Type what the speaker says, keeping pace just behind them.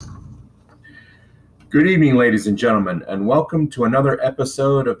Good evening, ladies and gentlemen, and welcome to another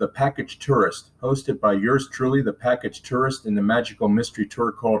episode of The Package Tourist, hosted by yours truly, the Package Tourist, in the magical mystery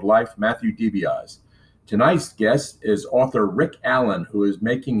tour called Life, Matthew DiBiase. Tonight's guest is author Rick Allen, who is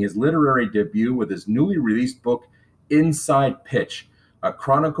making his literary debut with his newly released book, Inside Pitch, a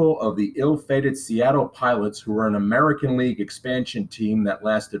chronicle of the ill-fated Seattle Pilots, who were an American League expansion team that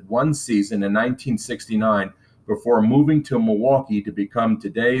lasted one season in 1969 before moving to Milwaukee to become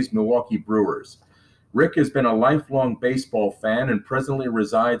today's Milwaukee Brewers. Rick has been a lifelong baseball fan and presently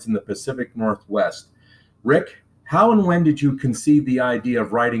resides in the Pacific Northwest. Rick, how and when did you conceive the idea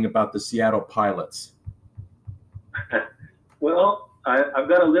of writing about the Seattle Pilots? Well, I've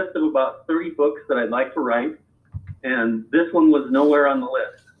got a list of about 30 books that I'd like to write, and this one was nowhere on the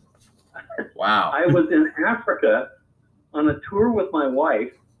list. Wow. I was in Africa on a tour with my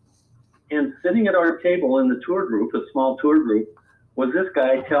wife, and sitting at our table in the tour group, a small tour group, was this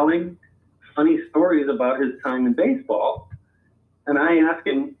guy telling funny stories about his time in baseball. And I asked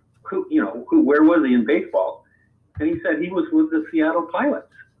him, where was he in baseball? And he said he was with the Seattle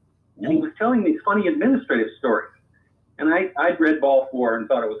Pilots. And he was telling these funny administrative stories. And I'd read Ball 4 and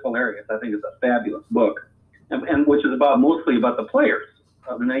thought it was hilarious. I think it's a fabulous book, and which is mostly about the players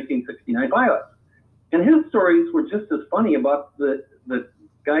of the 1969 Pilots. And his stories were just as funny about the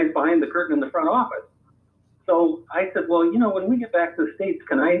guys behind the curtain in the front office. So I said, well, when we get back to the States,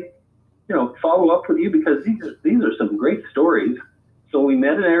 can I follow up with you, because these are some great stories. So we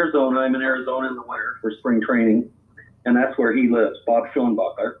met in Arizona. I'm in Arizona in the winter for spring training, and that's where he lives, Bob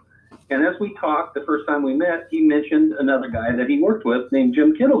Schoenbacher. And as we talked, the first time we met, he mentioned another guy that he worked with named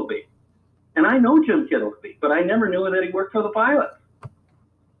Jim Kittlesby. And I know Jim Kittlesby, but I never knew that he worked for the Pilots.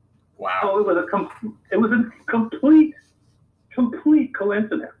 Wow. So it was a complete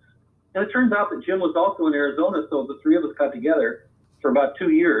coincidence. And it turns out that Jim was also in Arizona, so the three of us got together for about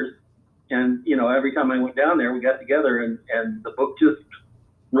 2 years. And, every time I went down there, we got together, and the book just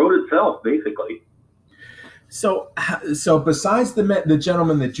wrote itself, basically. So besides the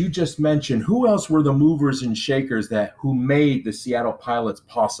gentleman that you just mentioned, who else were the movers and shakers who made the Seattle Pilots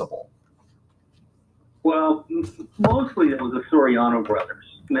possible? Well, mostly it was the Soriano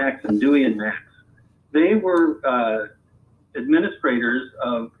brothers, Max and Dewey and Max. They were administrators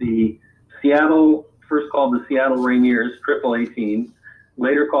of the Seattle, first called the Seattle Rainiers, AAA team,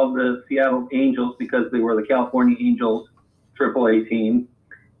 later called the Seattle Angels because they were the California Angels AAA team.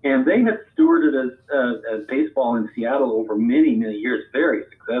 And they had stewarded as baseball in Seattle over many, many years, very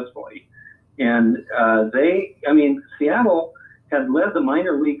successfully. And Seattle had led the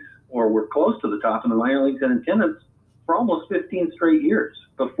minor leagues, or were close to the top in the minor leagues in attendance for almost 15 straight years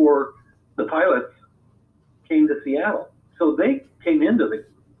before the Pilots came to Seattle. So they came into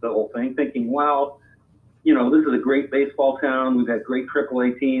the whole thing thinking, wow, this is a great baseball town. We've got great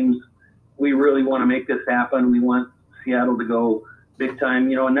AAA teams. We really want to make this happen. We want Seattle to go big time.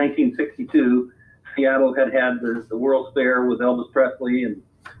 In 1962, Seattle had the World's Fair with Elvis Presley and,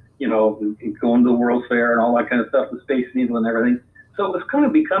 going to the World's Fair and all that kind of stuff, the Space Needle and everything. So it was kind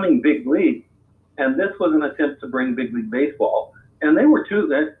of becoming big league. And this was an attempt to bring big league baseball. And they were too.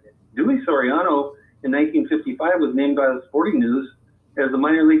 That Dewey Soriano in 1955 was named by the Sporting News as the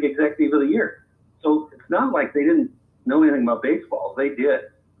minor league executive of the year. So it's not like they didn't know anything about baseball. They did,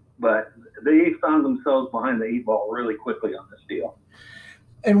 but they found themselves behind the 8 ball really quickly on this deal.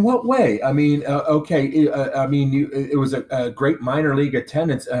 In what way? It was a great minor league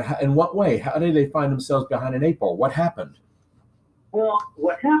attendance. In what way? How did they find themselves behind an 8 ball? What happened? Well,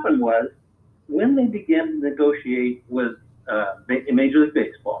 what happened was when they began to negotiate with Major League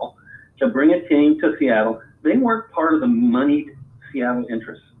Baseball to bring a team to Seattle, they weren't part of the moneyed Seattle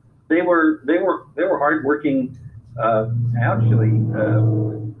interests. They were hardworking,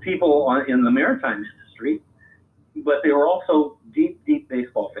 people in the maritime industry, but they were also deep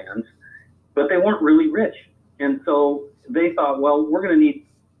baseball fans. But they weren't really rich, and so they thought, well, we're going to need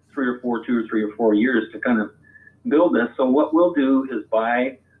 2 or 3 or 4 years to kind of build this. So what we'll do is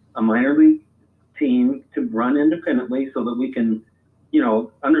buy a minor league team to run independently, so that we can,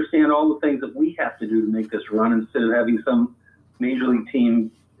 understand all the things that we have to do to make this run, instead of having some major league team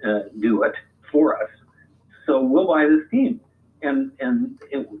do it for us. So we'll buy this team, and then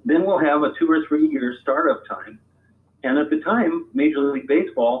we'll have a 2 or 3 year startup time. And at the time, Major League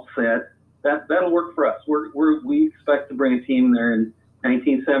Baseball said that'll work for us. We expect to bring a team there in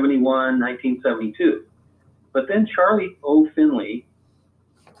 1971, 1972. But then Charlie O. Finley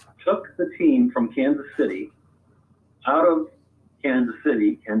took the team from Kansas City, out of Kansas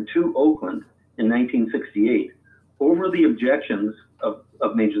City, and to Oakland in 1968 over the objections of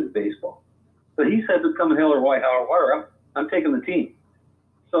Major League Baseball. But he said, to come hell or high water, I'm taking the team.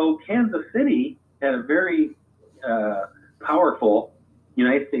 So Kansas City had a very powerful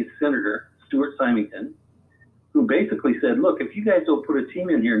United States Senator, Stuart Symington, who basically said, look, if you guys don't put a team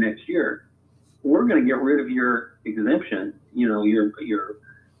in here next year, we're going to get rid of your exemption, your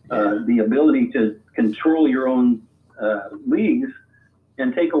the ability to control your own leagues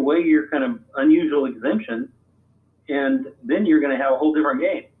and take away your kind of unusual exemption, and then you're going to have a whole different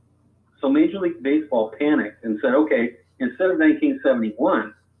game. So Major League Baseball panicked and said, okay, instead of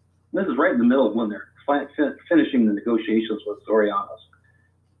 1971, this is right in the middle of when they're finishing the negotiations with Sorianos,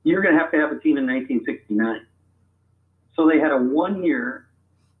 you're going to have a team in 1969. So they had a 1-year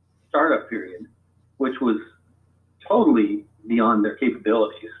startup period, which was totally beyond their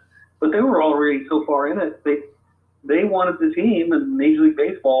capabilities. But they were already so far in it, they wanted the team, and Major League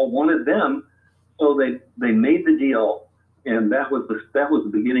Baseball wanted them, so they made the deal, and that was the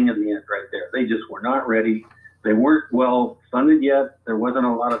beginning of the end right there. They just were not ready. They weren't well funded yet. There wasn't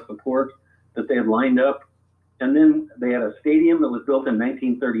a lot of support that they had lined up. And then they had a stadium that was built in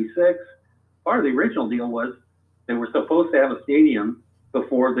 1936. Part of the original deal was they were supposed to have a stadium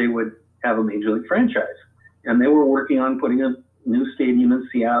before they would have a Major League franchise. And they were working on putting a new stadium in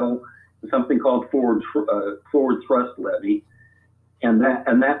Seattle, something called forward thrust levy. And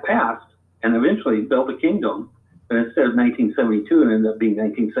that passed, and eventually built a kingdom. But instead of 1972, it ended up being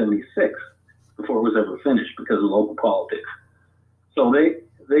 1976 before it was ever finished because of local politics. So they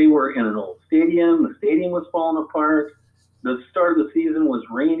were in an old stadium. The stadium was falling apart. The start of the season was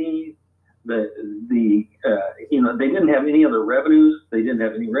rainy. They didn't have any other revenues. They didn't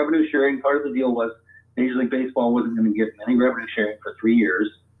have any revenue sharing. Part of the deal was Major League Baseball wasn't going to get any revenue sharing for 3 years.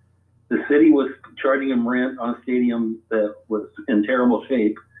 The city was charging them rent on a stadium that was in terrible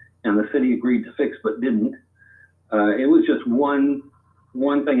shape, and the city agreed to fix but didn't. It was just one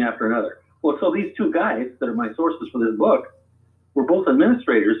thing after another. Well, so these two guys that are my sources for this book were both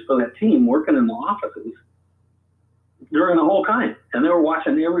administrators for that team working in the offices during the whole time. And they were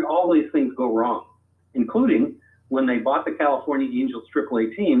watching all these things go wrong, including when they bought the California Angels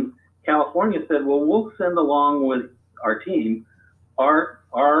AAA team. California said, well, we'll send along with our team our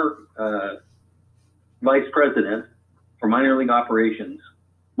vice president for minor league operations,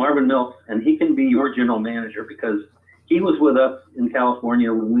 Marvin Milks, and he can be your general manager because he was with us in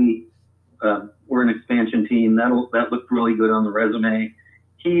California when we were an expansion team. That looked really good on the resume.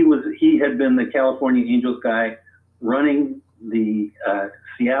 He had been the California Angels guy running the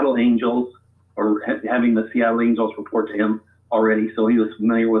Seattle Angels, or having the Seattle Angels report to him already. So he was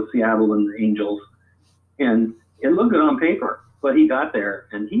familiar with Seattle and the Angels, and it looked good on paper. But he got there,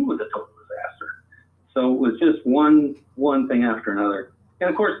 and he was a total disaster. So it was just one thing after another.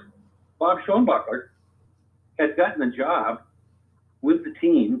 And of course, Bob Schoenbacher had gotten a job with the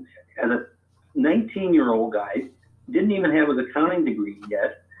team as a 19-year-old guy, didn't even have his accounting degree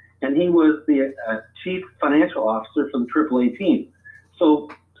yet, and he was the chief financial officer for the AAA team. So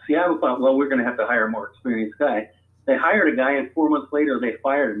Seattle thought, well, we're going to have to hire a more experienced guy. They hired a guy, and 4 months later, they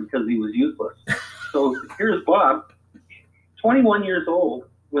fired him because he was useless. So here's Bob, 21 years old,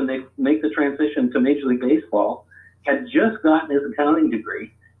 when they make the transition to Major League Baseball, had just gotten his accounting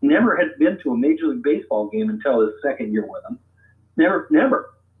degree, never had been to a Major League Baseball game until his second year with them.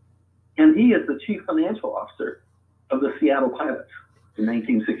 Never. And he is the chief financial officer of the Seattle Pilots in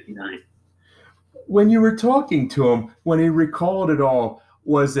 1969. When you were talking to him, when he recalled it all,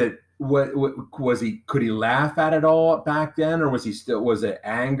 could he laugh at it all back then, or was it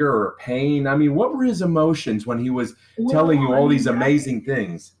anger or pain? I mean, what were his emotions when he was telling you all these amazing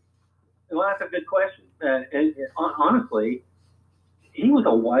things? Well, that's a good question. Honestly, he was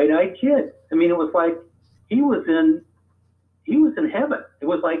a wide-eyed kid. I mean, it was like he was in heaven. It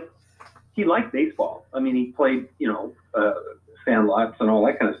was like he liked baseball. I mean, he played, sandlots and all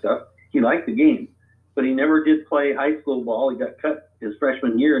that kind of stuff. He liked the game, but he never did play high school ball. He got cut his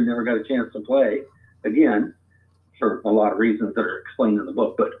freshman year and never got a chance to play again for a lot of reasons that are explained in the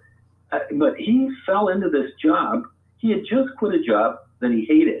book. But he fell into this job. He had just quit a job that he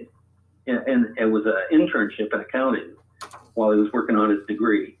hated, and it was an internship in accounting while he was working on his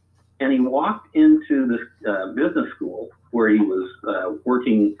degree. And he walked into this business school where he was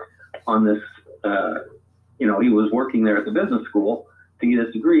working on this, he was working there at the business school to get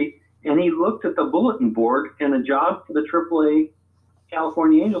his degree. And he looked at the bulletin board, and a job for the AAA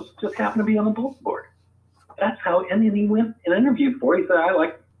California Angels just happened to be on the bulletin board. That's how, and then he went and interviewed for it. He said, I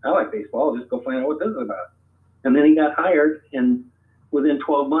like baseball. I'll just go find out what this is about. And then he got hired, and within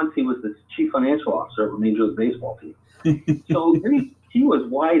 12 months, he was the chief financial officer of a Major League Baseball team. So he was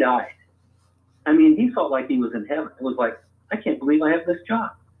wide-eyed. I mean, he felt like he was in heaven. It was like, I can't believe I have this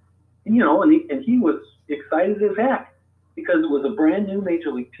job. And he was excited as heck because it was a brand new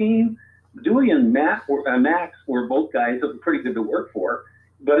Major League team. Dewey and Max were both guys that were pretty good to work for,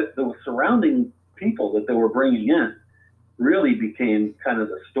 but the surrounding people that they were bringing in really became kind of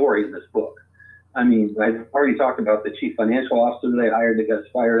the story in this book. I mean, I've already talked about the chief financial officer they hired that got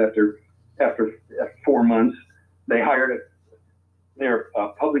fired after 4 months. They hired their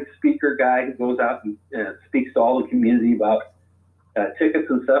public speaker guy who goes out and speaks to all the community about tickets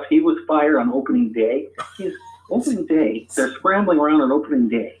and stuff. He was fired on opening day. Opening day, they're scrambling around on opening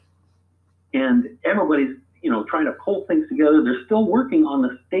day. And everybody's, trying to pull things together. They're still working on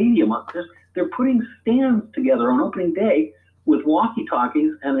the stadium. They're putting stands together on opening day with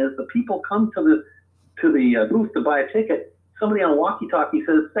walkie-talkies, and as the people come to the booth to buy a ticket, somebody on a walkie-talkie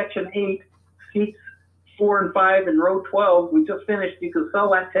says, Section 8, seats 4 and 5 in row 12, we just finished, you can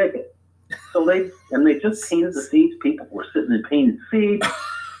sell that ticket. So they just painted the seats. People were sitting in painted seats.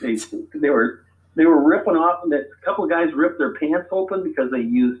 They were ripping off, and a couple of guys ripped their pants open because they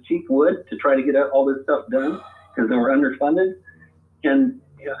used cheap wood to try to get all this stuff done because they were underfunded. And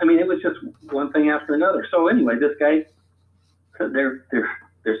I mean, it was just one thing after another. So anyway, this guy, their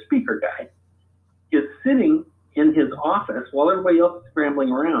speaker guy, is sitting in his office while everybody else is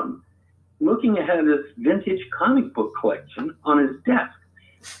scrambling around, looking at his vintage comic book collection on his desk.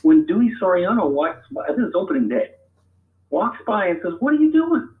 When Dewey Soriano walks by, this is opening day, walks by and says, "What are you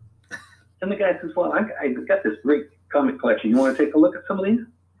doing?" And the guy says, "Well, I got this great comic collection. You want to take a look at some of these?"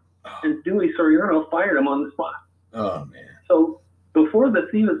 And Dewey Soriano fired him on the spot. Oh, man. So before the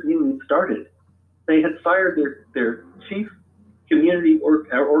season even started, they had fired their chief community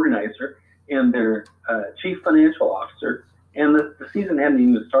organizer and their chief financial officer, and the season hadn't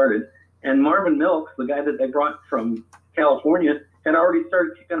even started. And Marvin Milks, the guy that they brought from California, had already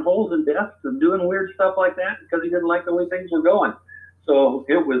started kicking holes in desks and doing weird stuff like that because he didn't like the way things were going. So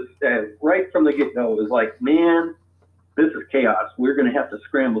it was right from the get-go, it was like, man, this is chaos. We're going to have to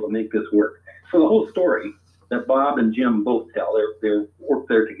scramble to make this work. So the whole story that Bob and Jim both tell, they're worked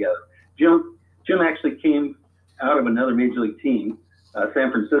there together. Jim actually came out of another major league team,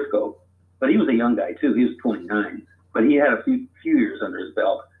 San Francisco, but he was a young guy too. He was 29, but he had a few years under his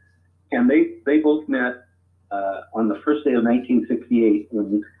belt. And they both met on the first day of 1968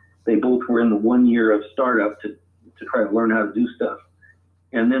 when they both were in the 1 year of startup to try to learn how to do stuff.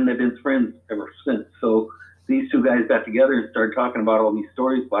 And then they've been friends ever since. So these two guys got together and started talking about all these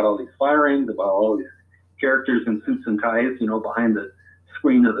stories, about all these firings, about all these characters in suits and ties, behind the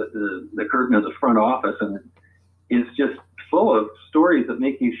screen of the curtain of the front office. And it's just full of stories that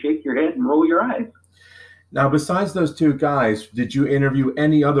make you shake your head and roll your eyes. Now, besides those two guys, did you interview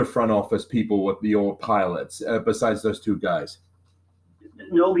any other front office people with the old Pilots besides those two guys?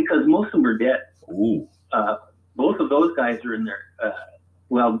 No, because most of them are dead. Ooh. Both of those guys are in there.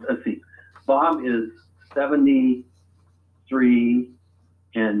 Well, let's see. Bob is 73,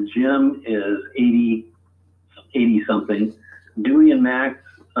 and Jim is 80 something. Dewey and Max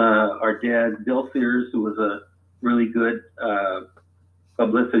are dead. Bill Sears, who was a really good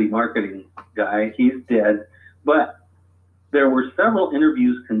publicity marketing guy, he's dead. But there were several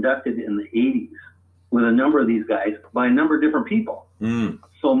interviews conducted in the 80s with a number of these guys by a number of different people. Mm.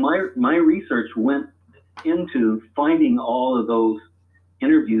 So my research went into finding all of those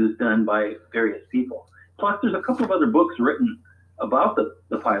interviews done by various people. Plus, there's a couple of other books written about the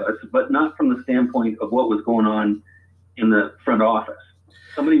Pilots, but not from the standpoint of what was going on in the front office.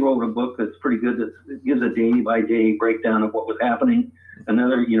 Somebody wrote a book that's pretty good that gives a day-by-day breakdown of what was happening.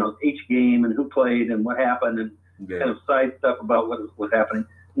 Another, each game and who played and what happened and kind of side stuff about what was happening.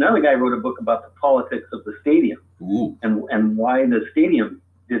 Another guy wrote a book about the politics of the stadium. Ooh. and why the stadium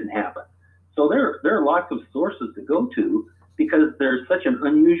didn't happen. So there are lots of sources to go to because there's such an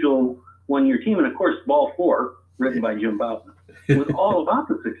unusual one-year team. And of course, Ball 4, written by Jim Bouton, was all about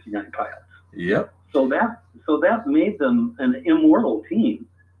the 69 Pilots. Yep. So that made them an immortal team.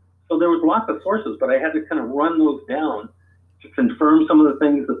 So there was lots of sources, but I had to kind of run those down to confirm some of the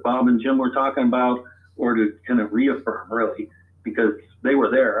things that Bob and Jim were talking about, or to kind of reaffirm, really, because they were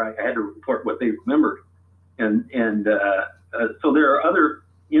there. I had to report what they remembered. And so there are other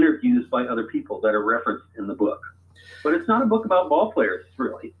interviews by other people that are referenced in the book. But it's not a book about ball players,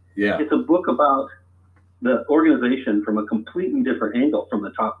 really. Yeah. It's a book about the organization from a completely different angle, from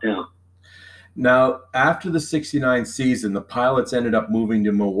the top down. Now, after the 69 season, the Pilots ended up moving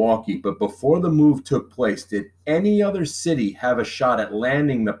to Milwaukee. But before the move took place, did any other city have a shot at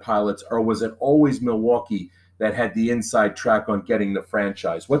landing the Pilots, or was it always Milwaukee that had the inside track on getting the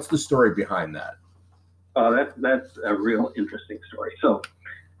franchise? What's the story behind that? That's a real interesting story. So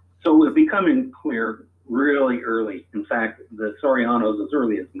it was becoming clear really early. In fact, the Sorianos, as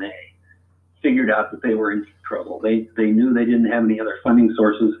early as May, figured out that they were in trouble. They knew they didn't have any other funding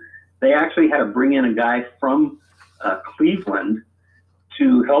sources. They actually had to bring in a guy from Cleveland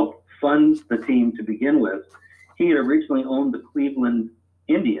to help fund the team to begin with. He had originally owned the Cleveland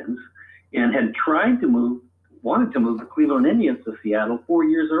Indians and had wanted to move the Cleveland Indians to Seattle 4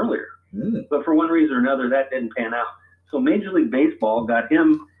 years earlier. But for one reason or another, that didn't pan out. So Major League Baseball got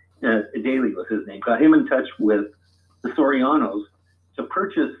him, Daly was his name, got him in touch with the Sorianos to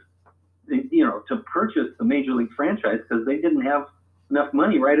purchase the Major League franchise, because they didn't have enough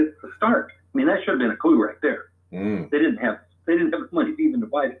money right at the start. I mean, that should have been a clue right there. They didn't have the money even to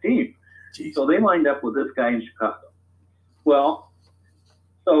buy the team. Jeez. So they lined up with this guy in Chicago. Well,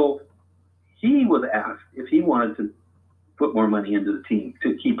 so he was asked if he wanted to put more money into the team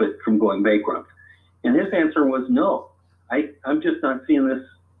to keep it from going bankrupt. And his answer was no. I'm just not seeing this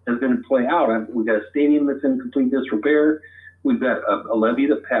as going to play out. We've got a stadium that's in complete disrepair. We've got a levy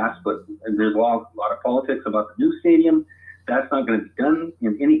that passed, but there's a lot of politics about the new stadium. That's not going to be done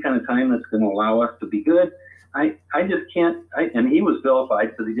in any kind of time that's going to allow us to be good. I just can't. And he was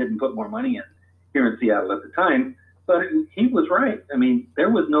vilified because he didn't put more money in here in Seattle at the time. But he was right. I mean, there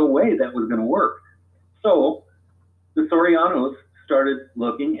was no way that was going to work. So the Sorianos started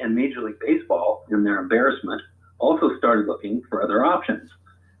looking, and Major League Baseball, in their embarrassment, also started looking for other options.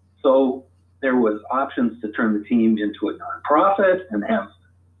 So there was options to turn the team into a nonprofit and have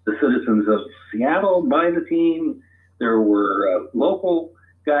the citizens of Seattle buy the team. There were local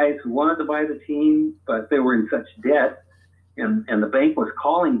guys who wanted to buy the team, but they were in such debt, and the bank was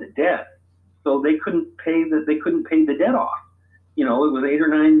calling the debt, so they couldn't pay the debt off. You know, it was $8 or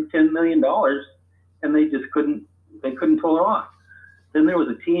 $9, $10 million, and they just couldn't pull it off. Then there was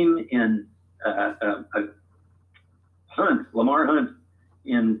a team in Lamar Hunt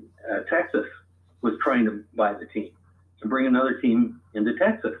in Texas was trying to buy the team to bring another team into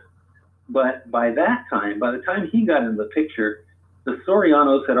Texas. But by the time he got into the picture, the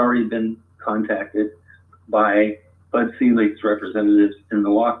Sorianos had already been contacted by Bud Selig's representatives in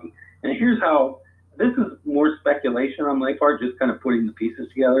Milwaukee. And here's how, this is more speculation on my part, just kind of putting the pieces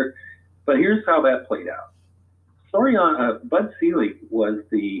together, but here's how that played out. Bud Selig was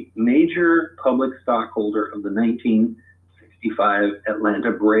the major public stockholder of the 1965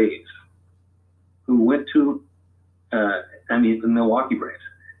 Atlanta Braves, who went to, the Milwaukee Braves,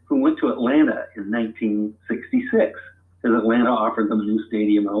 who went to Atlanta in 1966, because Atlanta offered them a new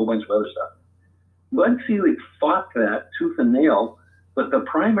stadium and a whole bunch of other stuff. Bud Selig fought that tooth and nail, but the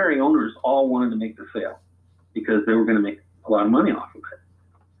primary owners all wanted to make the sale because they were going to make a lot of money off of it.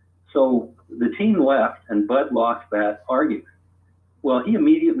 So the team left, and Bud lost that argument. Well, he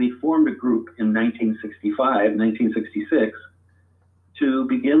immediately formed a group in 1966 to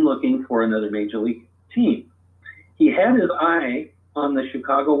begin looking for another major league team. He had his eye on the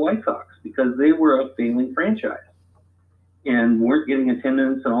Chicago White Sox because they were a failing franchise and weren't getting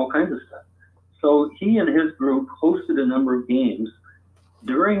attendance and all kinds of stuff. So he and his group hosted a number of games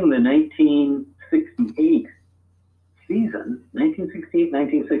during the 1968 season,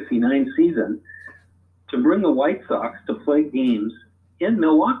 1968-1969 season, to bring the White Sox to play games in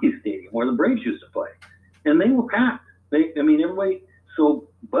Milwaukee Stadium where the Braves used to play. And they were packed. Everybody. So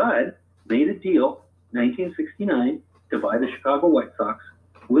Bud made a deal in 1969 to buy the Chicago White Sox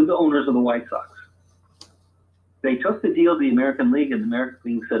with the owners of the White Sox. They took the deal to the American League, and the American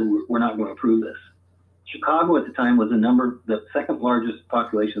League said, we're not going to approve this. Chicago at the time was the second largest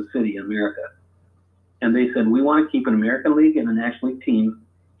population city in America. And they said, we want to keep an American League and a National League team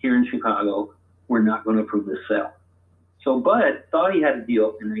here in Chicago. We're not going to approve this sale. So Bud thought he had a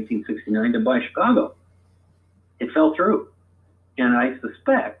deal in 1969 to buy Chicago. It fell through. And I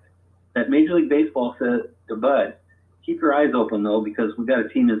suspect that Major League Baseball said to Bud, keep your eyes open, though, because we've got a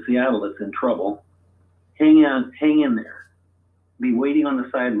team in Seattle that's in trouble. Hang in there. Be waiting on the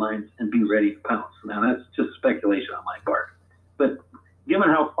sidelines and be ready to pounce. Now, that's just speculation on my part. But given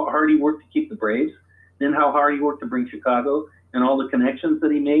how hard he worked to keep the Braves, then how hard he worked to bring Chicago and all the connections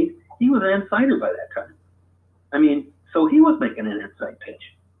that he made, he was an insider by that time. So he was making an inside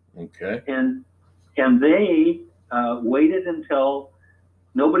pitch. Okay. And they waited until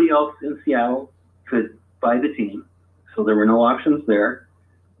nobody else in Seattle could buy the team, so there were no options there.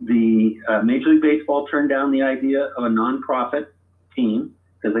 The Major League Baseball turned down the idea of a nonprofit team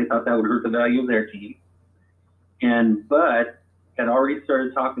because they thought that would hurt the value of their team. And Bud had already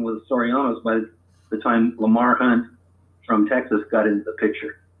started talking with the Sorianos by the time Lamar Hunt from Texas got into the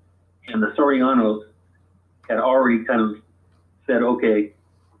picture. And the Sorianos had already kind of said, okay,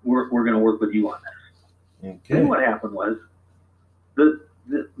 we're going to work with you on this. Okay. Then what happened was the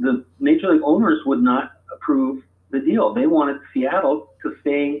Major League owners would not approve the deal. They wanted Seattle to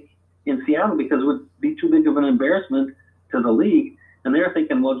stay in Seattle because it would be too big of an embarrassment to the league And they're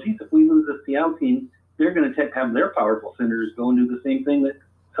thinking, well, geez, if we lose the Seattle team, they're going to have their powerful senators go and do the same thing that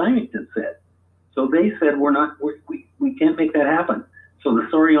Symington said. So they said, we can't make that happen. So the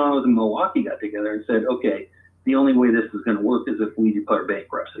Sorianos in Milwaukee got together and said, okay, the only way this is going to work is if we declare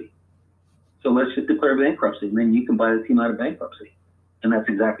bankruptcy. So let's just declare bankruptcy, and then you can buy the team out of bankruptcy. And that's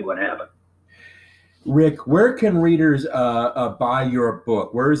exactly what happened. Rick, where can readers buy your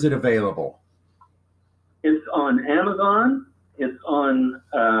book? Where is it available? It's on Amazon. It's on.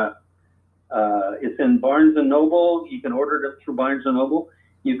 It's in Barnes and Noble. You can order it through Barnes and Noble.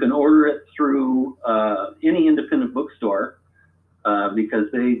 You can order it through any independent bookstore because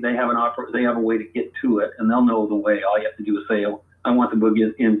they have an offer. They have a way to get to it, and they'll know the way. All you have to do is say, "Oh, I want the book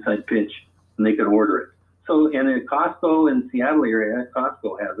inside pitch," and they can order it. So, and at Costco in Seattle area,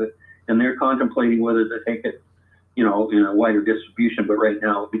 Costco has it, and they're contemplating whether to take it, in a wider distribution. But right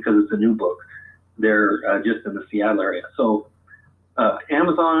now, because it's a new book, they're just in the Seattle area. So,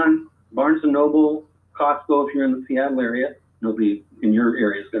 Amazon, Barnes and Noble, Costco, if you're in the Seattle area, nobody in your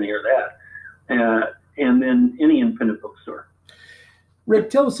area is going to hear that, and then any independent bookstore.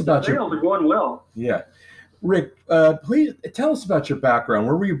 Rick, tell us about your. Sales are going well. Yeah, Rick, please tell us about your background.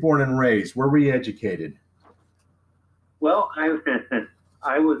 Where were you born and raised? Where were you educated? Well, I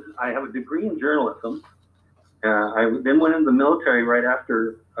have a degree in journalism. I then went into the military right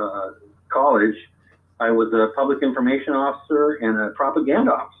after college. I was a public information officer and a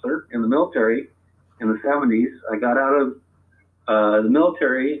propaganda officer in the military in the 70s. I got out of the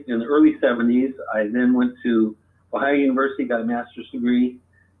military in the early 70s. I then went to Ohio University, got a master's degree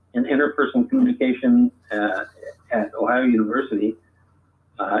in interpersonal communication at Ohio University.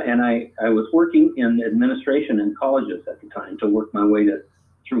 And I was working in administration in colleges at the time to work my way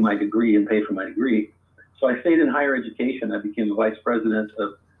through my degree and pay for my degree. So I stayed in higher education. I became a vice president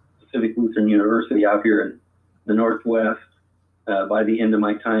of Pacific Lutheran University out here in the Northwest by the end of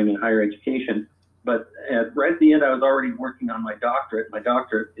my time in higher education. But right at the end, I was already working on my doctorate. My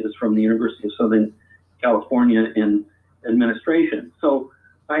doctorate is from the University of Southern California in administration. So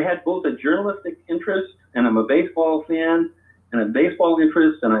I had both a journalistic interest, and I'm a baseball fan, and a baseball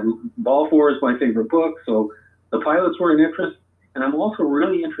interest, and Ball 4 is my favorite book, so the pilots were an interest, and I'm also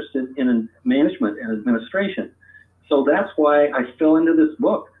really interested in management and administration. So that's why I fell into this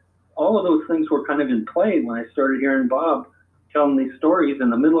book. All of those things were kind of in play when I started hearing Bob telling these stories in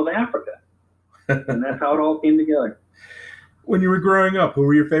the middle of Africa. And that's how it all came together. When you were growing up, who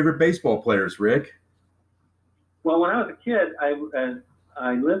were your favorite baseball players, Rick? Well, when I was a kid,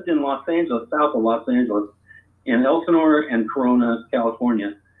 I lived in Los Angeles, south of Los Angeles, in Elsinore and Corona,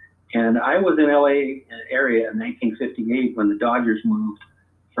 California. And I was in LA area in 1958 when the Dodgers moved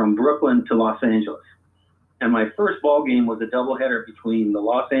from Brooklyn to Los Angeles. And my first ball game was a doubleheader between the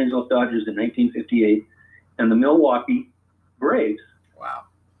Los Angeles Dodgers in 1958 and the Milwaukee Braves. Wow.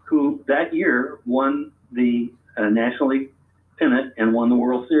 Who that year won the National League pennant and won the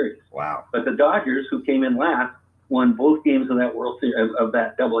World Series. Wow. But the Dodgers, who came in last, won both games of that World Series, of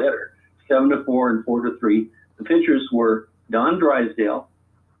that doubleheader, 7-4 and 4-3. The pitchers were Don Drysdale,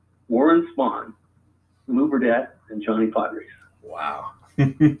 Warren Spahn, Lou Burdett, and Johnny Padres. Wow.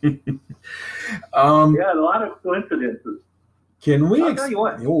 Yeah, a lot of coincidences. Can we? I'll tell you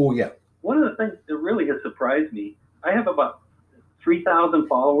what. Oh, yeah. One of the things that really has surprised me, I have about 3,000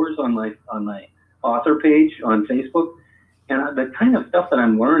 followers on my author page on Facebook, and the kind of stuff that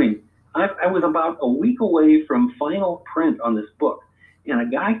I'm learning. I was about a week away from final print on this book, and a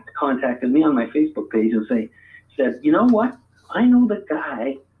guy contacted me on my Facebook page and said, you know what? I know the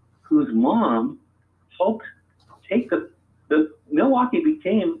guy whose mom helped take the Milwaukee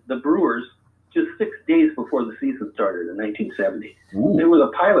became the Brewers just 6 days before the season started in 1970. Ooh. They were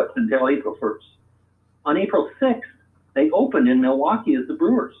the pilots until April 1st. On April 6th, they opened in Milwaukee as the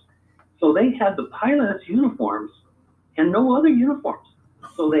Brewers. So they had the pilots' uniforms and no other uniforms.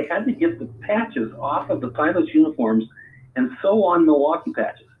 So they had to get the patches off of the pilots' uniforms and sew on Milwaukee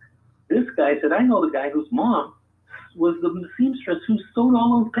patches. This guy said, I know the guy whose mom was the seamstress who sewed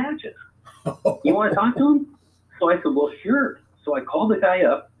all those patches. You want to talk to him? So I said, well, sure. So I called the guy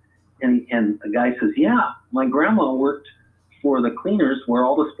up, and the guy says, yeah, my grandma worked for the cleaners where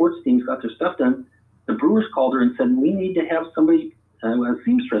all the sports teams got their stuff done. The Brewers called her and said, we need to have somebody, a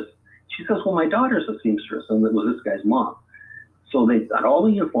seamstress. She says, well, my daughter's a seamstress, and it was this guy's mom. So they got all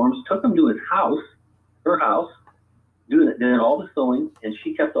the uniforms, took them to his house, her house, did all the sewing, and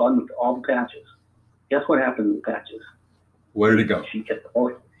she kept on all the patches. Guess what happened to the patches? Where did it go? She kept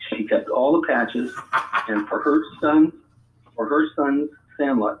all the patches, and for her son's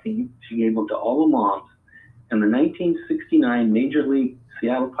Sandlot team, she gave them to all the moms. And the 1969 Major League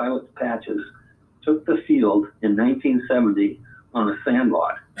Seattle Pilots patches took the field in 1970 on a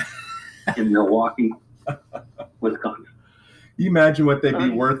sandlot in Milwaukee, Wisconsin. You imagine what they'd be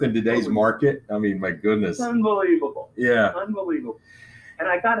worth in today's market? I mean, my goodness. Unbelievable. Yeah. Unbelievable. And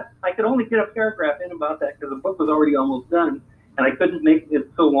I could only get a paragraph in about that because the book was already almost done, and I couldn't make it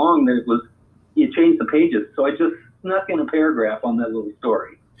so long that you changed the pages. So I just snuck in a paragraph on that little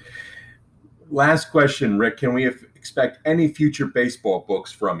story. Last question, Rick. Can we expect any future baseball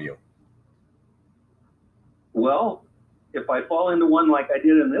books from you? Well, if I fall into one like I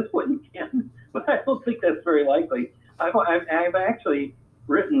did in this one, you can, but I don't think that's very likely. I've actually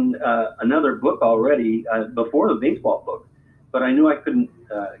written another book already before the baseball book, but I knew I couldn't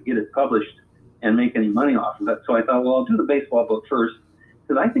get it published and make any money off of it. So I thought, well, I'll do the baseball book first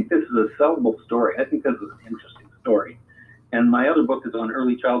because I think this is a sellable story. I think this is an interesting story. And my other book is on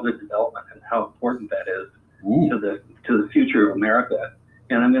early childhood development and how important that is to the future of America.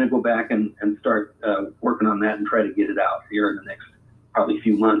 And I'm going to go back and start working on that and try to get it out here in the next probably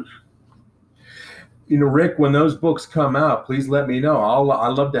few months. You know, Rick, when those books come out, please let me know.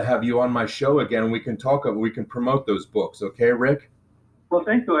 I'd love to have you on my show again, and we can promote those books. Okay, Rick? Well,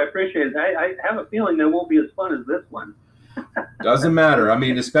 thank you. I appreciate it. I have a feeling they won't be as fun as this one. Doesn't matter. I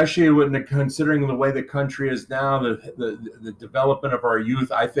mean, especially when considering the way the country is now, the development of our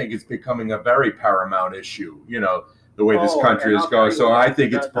youth, I think it's becoming a very paramount issue, you know, the way this country is going. So I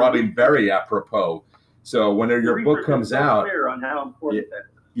think it's probably very apropos. So when your book comes out, clear on how important that is.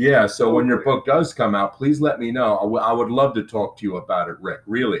 Yeah, so when your book does come out, please let me know. I would love to talk to you about it, Rick.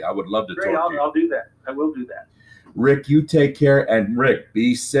 Really, I would love to talk to you. I'll do that. I will do that. Rick, you take care, and Rick,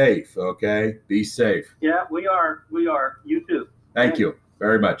 be safe, okay? Be safe. Yeah, we are. You too. Thank you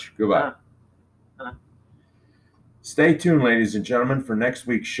very much. Goodbye. Stay tuned, ladies and gentlemen, for next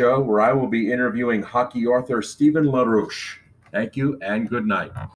week's show, where I will be interviewing hockey author Stephen LaRouche. Thank you, and good night.